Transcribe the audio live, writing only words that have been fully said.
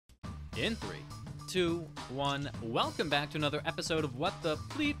In 3, 2, 1, welcome back to another episode of What the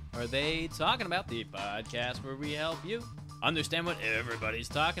Bleep Are They Talking About? The podcast where we help you understand what everybody's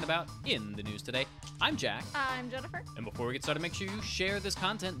talking about in the news today. I'm Jack. I'm Jennifer. And before we get started, make sure you share this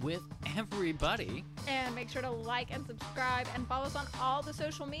content with everybody. And make sure to like and subscribe and follow us on all the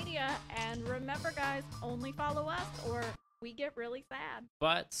social media. And remember, guys, only follow us or we get really sad.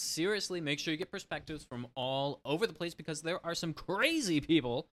 But seriously, make sure you get perspectives from all over the place because there are some crazy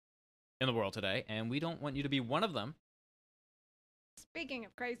people in the world today, and we don't want you to be one of them. Speaking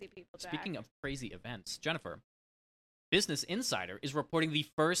of crazy people, Jack. Speaking of crazy events, Jennifer, Business Insider is reporting the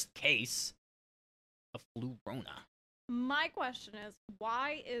first case of flu-rona. My question is,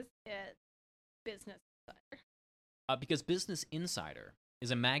 why is it Business Insider? Because Business Insider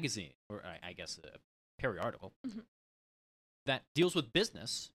is a magazine, or I guess a periodical, that deals with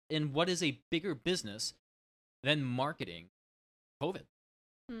business in what is a bigger business than marketing COVID.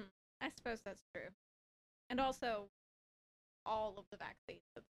 I suppose that's true. And also, all of the vaccines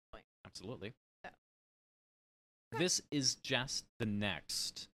at this point. Absolutely. So. This is just the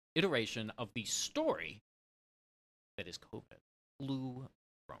next iteration of the story that is COVID.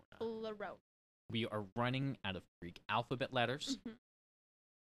 Flu-rona. Flu-rona. We are running out of Greek alphabet letters.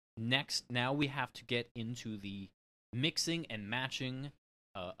 Next, now we have to get into the mixing and matching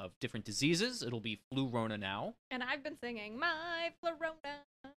of different diseases. It'll be flu-rona now. And I've been singing, my flu-rona.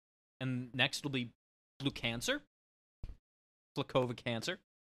 And next will be flu cancer. Flacova cancer.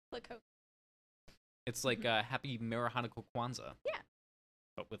 Flacova. It's like Happy Marahanico Kwanzaa. Yeah.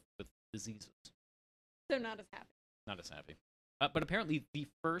 But with diseases. So not as happy. Not as happy. But apparently the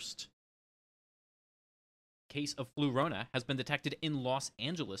first case of flu-rona has been detected in Los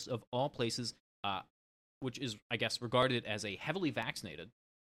Angeles, of all places, which is, I guess, regarded as a heavily vaccinated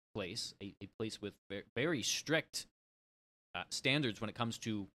place, a place with very strict standards when it comes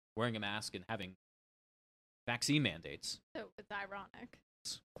to wearing a mask and having vaccine mandates. So it's ironic.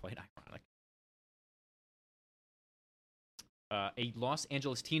 It's quite ironic. A Los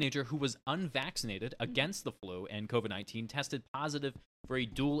Angeles teenager who was unvaccinated against the flu and COVID-19 tested positive for a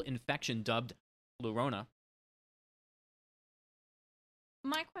dual infection dubbed flu-rona.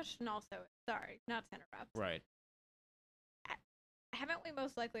 My question also, sorry, not to interrupt. Right. Haven't we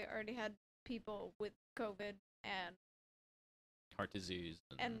most likely already had people with COVID and Heart disease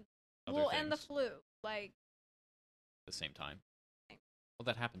and the things flu, like at the same time? Well,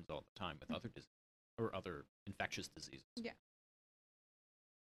 that happens all the time with other diseases or other infectious diseases. Yeah.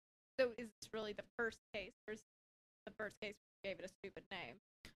 So is this really the first case, or is the first case we gave it a stupid name?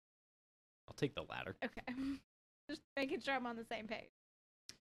 I'll take the latter. Okay. Just making sure I'm on the same page.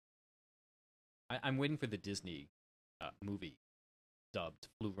 I'm waiting for the Disney movie dubbed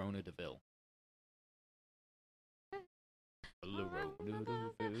Flu-rona DeVille.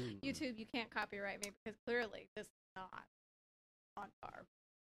 YouTube, you can't copyright me because clearly this is not on our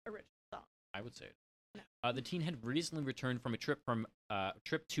original song. I would say it. No. The teen had recently returned from a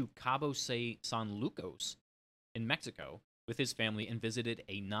trip to Cabo San Lucas in Mexico with his family and visited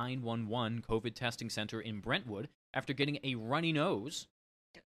a 911 COVID testing center in Brentwood after getting a runny nose.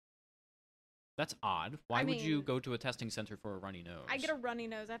 That's odd. Why would you go to a testing center for a runny nose? I get a runny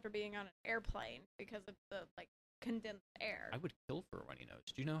nose after being on an airplane because of the condensed air. I would kill for a runny nose.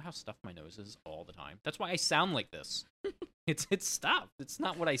 Do you know how stuffed my nose is all the time? That's why I sound like this. It's stuffed. It's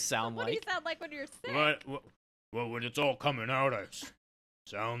not what I sound like. What do you sound like when you're sick? Well, when it's all coming out, I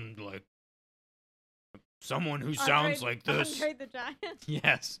sound like someone who sounds like this. Andre the Giant?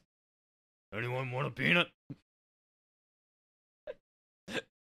 Yes. Anyone want a peanut?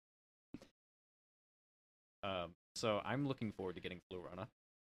 So I'm looking forward to getting flu-rona.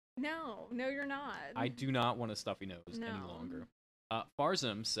 No, you're not. I do not want a stuffy nose any longer.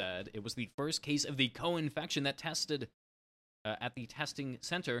 Farzam said it was the first case of the co-infection that tested at the testing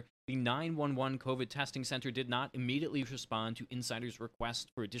center. The 911 COVID testing center did not immediately respond to insiders' request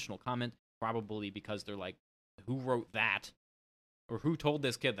for additional comment, probably because they're like, who wrote that? Or who told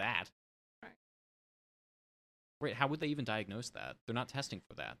this kid that? Right. Wait, how would they even diagnose that? They're not testing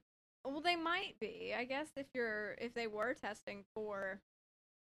for that. Well, they might be. I guess if they were testing for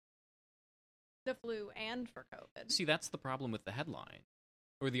the flu and for COVID. See, that's the problem with the headline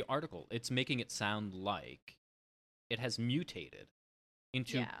or the article. It's making it sound like it has mutated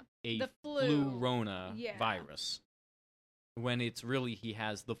into a flu-rona virus, when it's really he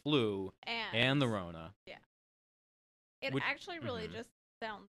has the flu and the Rona. Yeah. It actually really just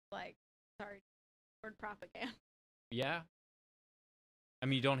sounds like, sorry, word propaganda. Yeah. I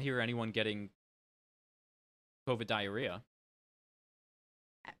mean, you don't hear anyone getting COVID diarrhea.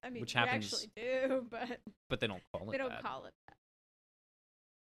 I mean, which we happens, actually do, but they don't call it that. They don't call it that.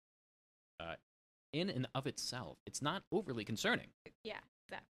 in and of itself, it's not overly concerning. Yeah,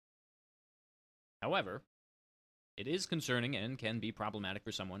 exactly. However, it is concerning and can be problematic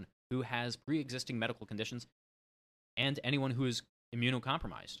for someone who has pre-existing medical conditions and anyone who is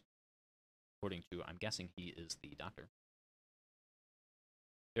immunocompromised. According to, I'm guessing he is the doctor.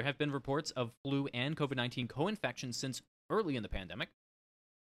 There have been reports of flu and COVID-19 co-infections since early in the pandemic.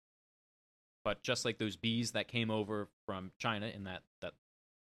 But just like those bees that came over from China in that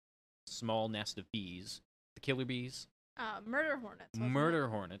small nest of bees, the killer bees. Murder hornets. Murder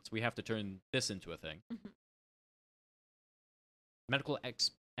hornets. We have to turn this into a thing. Mm-hmm. Medical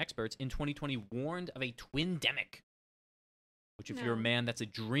experts in 2020 warned of a twindemic, which if you're a man, that's a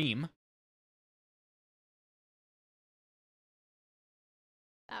dream.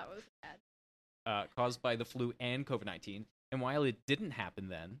 That was bad. Caused by the flu and COVID-19. And while it didn't happen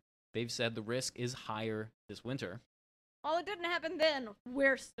then, they've said the risk is higher this winter. While it didn't happen then,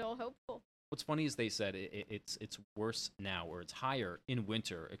 we're still hopeful. What's funny is they said it's worse now, or it's higher in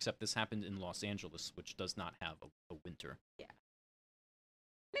winter, except this happened in Los Angeles, which does not have a winter. Yeah.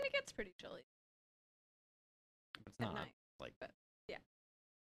 I mean, it gets pretty chilly. But it's not night, like... But, yeah.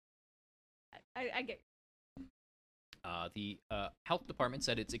 I get you. The health department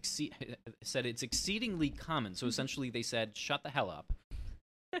said it's exceedingly common. So essentially, they said, "Shut the hell up!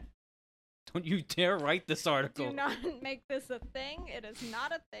 Don't you dare write this article. Do not make this a thing. It is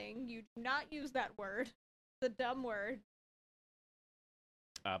not a thing. You do not use that word. It's a dumb word."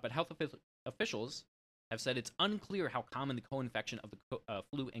 But health officials have said it's unclear how common the co-infection of the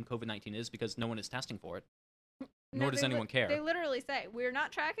flu and COVID-19 is because no one is testing for it. Nor does anyone care. They literally say, "We're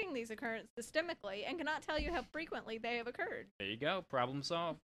not tracking these occurrences systemically and cannot tell you how frequently they have occurred." There you go. Problem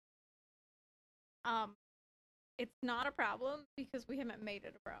solved. It's not a problem because we haven't made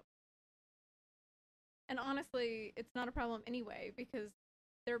it a problem. And honestly, it's not a problem anyway because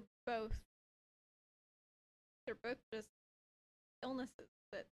they're both just illnesses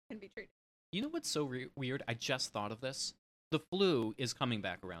that can be treated. You know what's so weird? I just thought of this. The flu is coming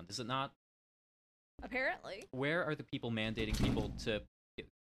back around, is it not? Apparently. Where are the people mandating people to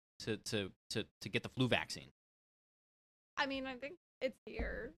get the flu vaccine? I mean, I think it's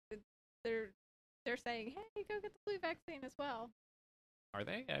here. They're saying, "Hey, go get the flu vaccine as well." Are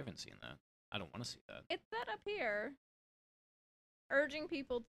they? I haven't seen that. I don't want to see that. It's set up here, urging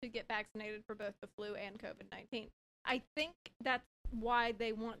people to get vaccinated for both the flu and COVID-19. I think that's why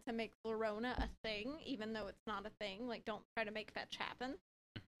they want to make Florona a thing, even though it's not a thing. Like, don't try to make fetch happen.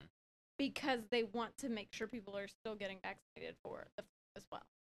 Because they want to make sure people are still getting vaccinated for the flu as well.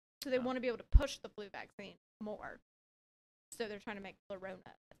 So they want to be able to push the flu vaccine more. So they're trying to make Florona.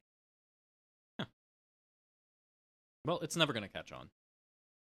 Huh. Well, it's never going to catch on.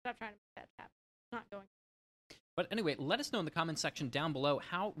 Stop trying to make that happen. Not going. But anyway, let us know in the comments section down below,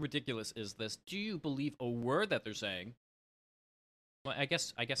 how ridiculous is this? Do you believe a word that they're saying? Well, I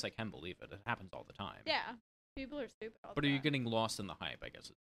guess I can believe it. It happens all the time. Yeah. People are stupid all the But time. are you getting lost in the hype, I guess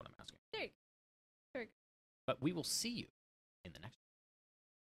is what I'm asking. There you go. Very good. But we will see you in the next